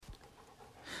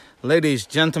Ladies,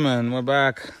 gentlemen, we're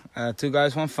back. Two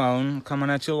Guys, One Phone,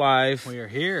 coming at you live. We are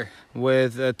here.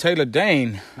 With Taylor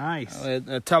Dayne. Nice.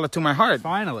 Tell It to My Heart.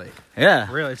 Finally. Yeah.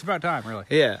 Really, it's about time, really.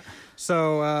 Yeah.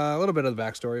 So, a little bit of the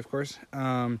backstory, of course.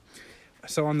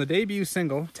 So, on the debut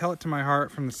single, Tell It to My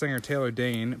Heart from the singer Taylor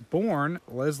Dayne, born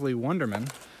Leslie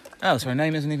Wonderman. Oh, so her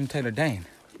name isn't even Taylor Dayne.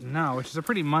 No, which is a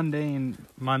pretty mundane.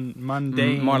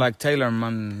 More like Taylor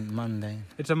mundane.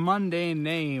 It's a mundane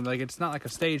name. Like, it's not like a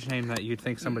stage name that you'd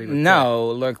think somebody would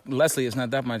No, look, Leslie is not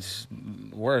that much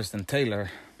worse than Taylor.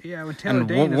 Yeah, when Taylor and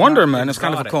Dayne Wonderman is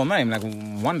kind of a cool name, like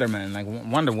Wonderman, like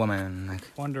Wonder Woman. Like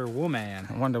Wonder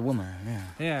Woman, yeah.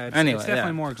 Yeah, it's anyway,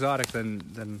 definitely more exotic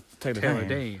than Taylor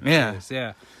Dayne. Yeah.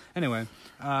 Yeah. Anyway,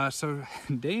 so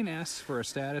Dayne asks for a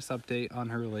status update on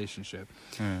her relationship.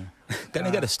 Can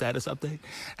I get a status update?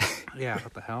 Yeah,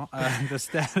 what the hell?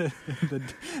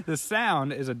 The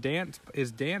sound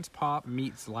is dance pop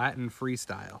meets Latin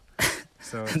freestyle.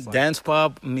 So it's like dance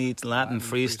pop meets Latin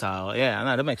freestyle. Yeah,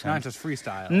 no, that makes sense. Not just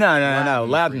freestyle. No,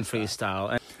 Latin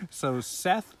freestyle. So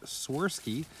Seth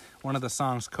Swirsky, one of the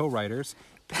song's co-writers,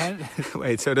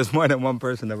 Wait, so there's more than one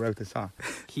person that wrote the song?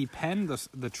 He penned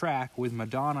the track with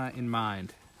Madonna in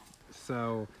mind.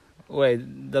 So...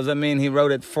 Wait, does that mean he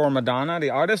wrote it for Madonna, the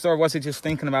artist, or was he just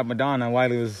thinking about Madonna while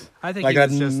he was... I think like,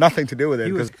 it had nothing to do with it.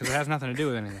 Because it has nothing to do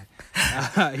with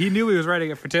anything. He knew he was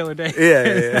writing it for Taylor Dayne.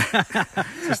 Yeah.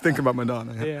 Just thinking about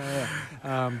Madonna.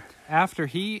 Yeah. After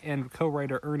he and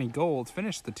co-writer Ernie Gold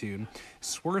finished the tune,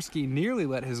 Swirsky nearly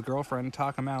let his girlfriend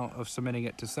talk him out of submitting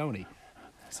it to Sony.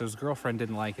 So his girlfriend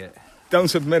didn't like it. Don't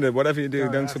submit it. Whatever you do,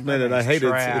 don't submit it. I hate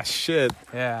trash. it. It's shit.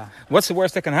 Yeah. What's the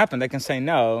worst that can happen? They can say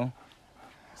no.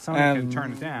 Sony can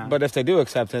turn it down. But if they do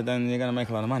accept it, then you're going to make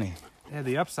a lot of money. Yeah,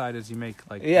 the upside is you make,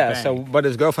 like, yeah, bang. so, but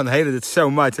his girlfriend hated it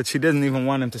so much that she didn't even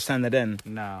want him to send it in.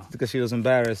 No. Because she was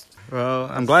embarrassed. Well,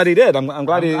 I'm glad he did. I'm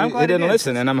glad he didn't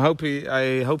listen. And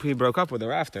I hope he broke up with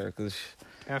her after, because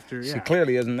she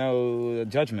clearly has no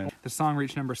judgment. The song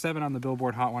reached number 7 on the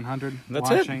Billboard Hot 100, That's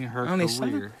launching it. her Only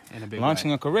career in a big Launching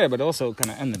way. a career, but also kind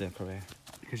of ended her career.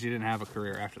 Because she didn't have a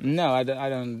career after that. No, I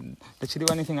don't. Did she do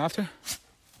anything after?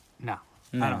 No.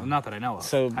 No. I don't, not that I know of.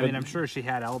 So, I mean, I'm sure she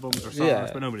had albums or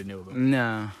songs, but nobody knew of them.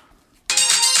 No.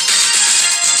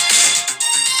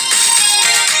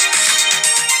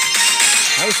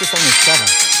 I was just only 7.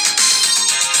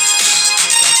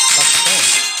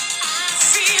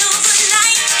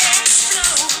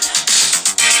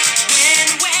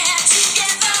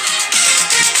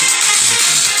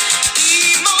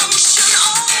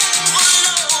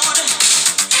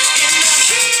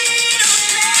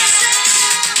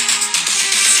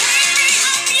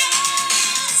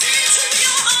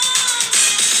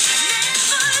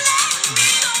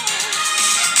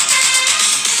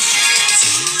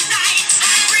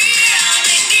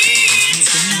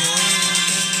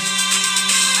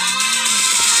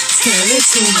 Tell it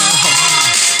to my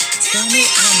heart. Tell me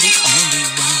I'm the only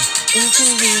one. Is it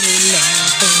really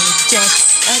love or just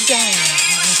a game?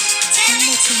 Tell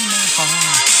it to my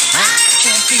heart. I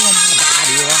can feel my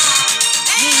body rock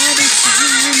every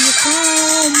time you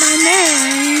call my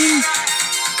name.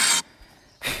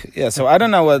 Yeah, so I don't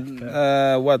know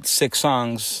what 6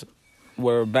 songs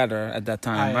were better at that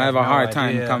time. I have a hard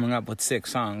time coming up with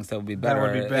 6 songs that would be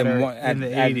better, in the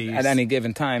 80s. At any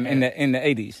given time in the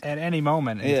 80s. At any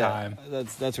moment in time.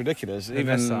 That's ridiculous.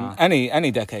 Even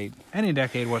any decade. Any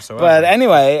decade whatsoever. But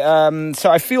anyway, so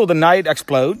I feel the night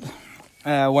explode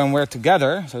when we're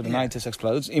together. So the night just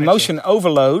explodes. Emotion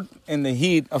overload in the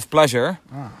heat of pleasure.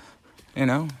 Oh. You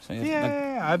know? So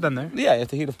I've been there. Yeah, you have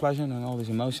the heat of pleasure and all these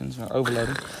emotions are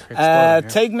overloaded.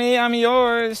 Take me, I'm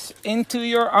yours, into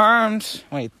your arms.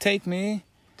 Wait, take me.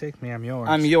 Take me, I'm yours.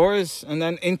 I'm yours, and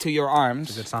then into your arms.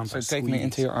 It's a good song so by take Squeeze. me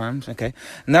into your arms, okay.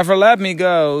 Never let me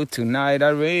go, tonight I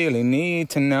really need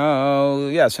to know.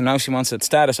 Yeah, so now she wants a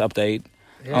status update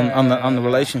on the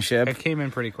relationship. It came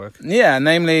in pretty quick. Yeah,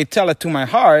 namely, tell it to my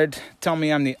heart, tell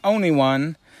me I'm the only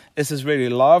one. Is this really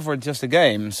love or just a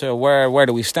game? So where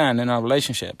do we stand in our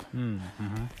relationship?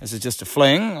 Mm-hmm. Is it just a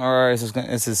fling, or is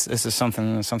this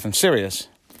something serious?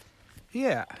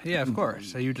 Yeah, of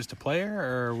course. Are you just a player,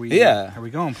 or are we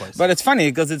going places? But it's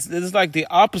funny because it's like the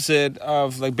opposite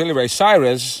of like Billy Ray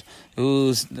Cyrus,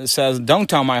 who says, "Don't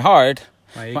tell my heart,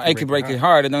 my achy breaky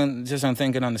heart. I don't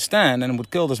think and understand, and it would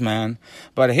kill this man."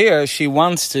 But here she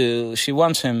wants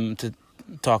him to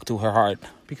talk to her heart.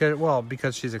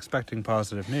 Because she's expecting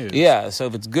positive news. Yeah, so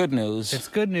if it's good news... It's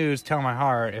good news, tell my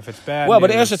heart. If it's bad news... but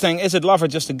here's the thing, is it love or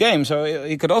just a game? So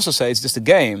he could also say it's just a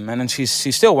game, and then she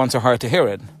still wants her heart to hear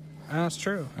it. That's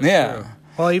true. That's true.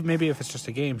 Well, maybe if it's just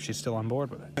a game, she's still on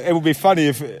board with it. It would be funny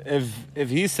if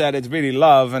he said it's really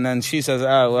love, and then she says,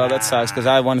 "Oh, well, that sucks because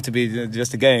I want it to be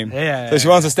just a game." Yeah. So she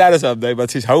wants a status update,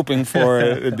 but she's hoping for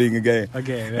it being a game. A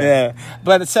game. Yeah.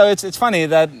 But so it's funny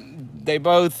that they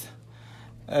both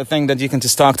think that you can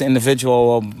just talk to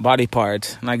individual body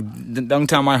parts, like don't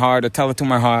tell my heart or tell it to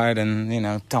my heart, and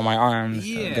tell my arms,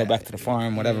 go back to the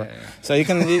farm, whatever. Yeah. So you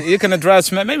can address,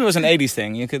 maybe it was an 80s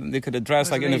thing. You could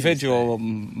address like individual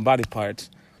body parts.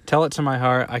 Tell it to my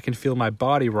heart. I can feel my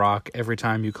body rock every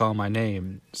time you call my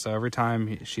name. So every time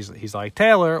he's like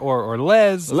Taylor or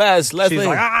Leslie. She's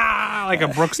like a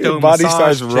Brookstone your body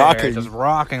massage starts chair, rocking, just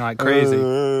rocking like crazy,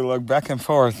 like back and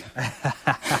forth.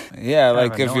 Yeah,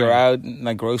 like if annoying. you're out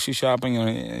like grocery shopping,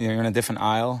 you're in a different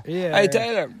aisle. Yeah. Hey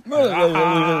Taylor.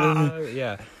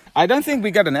 Yeah. I don't think we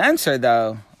got an answer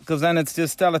though, because then it's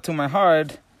just tell it to my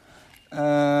heart.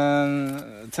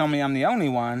 Tell me I'm the only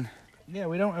one. Yeah,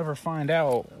 we don't ever find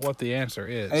out what the answer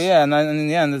is. Yeah,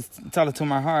 and it's tell it to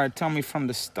my heart. Tell me from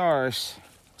the stars.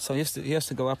 So he has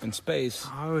to go up in space.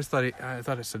 I always thought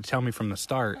it said tell me from the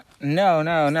start. No.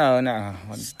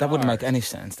 That wouldn't make any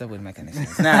sense. No.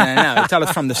 Tell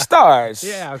us from the stars.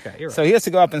 Yeah, okay, you're right. So he has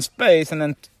to go up in space and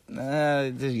then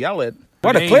just yell it.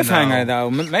 What a Dayne, cliffhanger,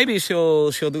 though. Maybe she'll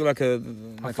do like a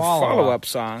follow-up. follow-up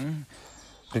song.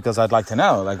 Because I'd like to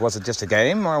know, like, was it just a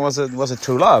game or was it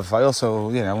true love? I also,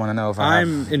 want to know if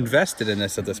I'm invested in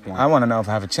this at this point. I want to know if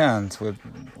I have a chance with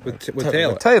Taylor.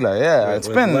 With Taylor, yeah. With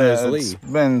Leslie. It's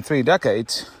been 3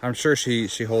 decades. I'm sure she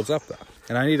holds up though,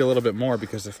 and I need a little bit more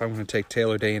because if I'm going to take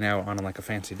Taylor Dayne out on like a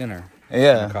fancy dinner, it's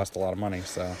going to cost a lot of money.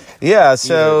 So yeah,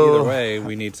 so either way,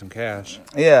 we need some cash.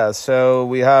 Yeah, so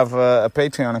we have a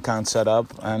Patreon account set up,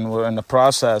 and we're in the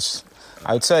process.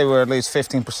 I would say we're at least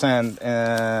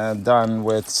 15% done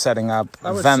with setting up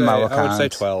Venmo account. I would say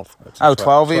 12.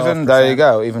 12 even? 12%. There you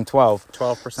go, even 12.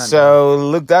 12%. So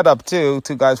look that up too.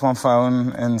 2 guys, 1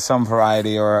 phone in some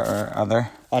variety or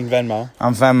other. On Venmo.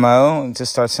 On Venmo.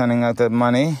 Just start sending out that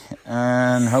money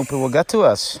and hope it will get to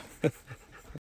us.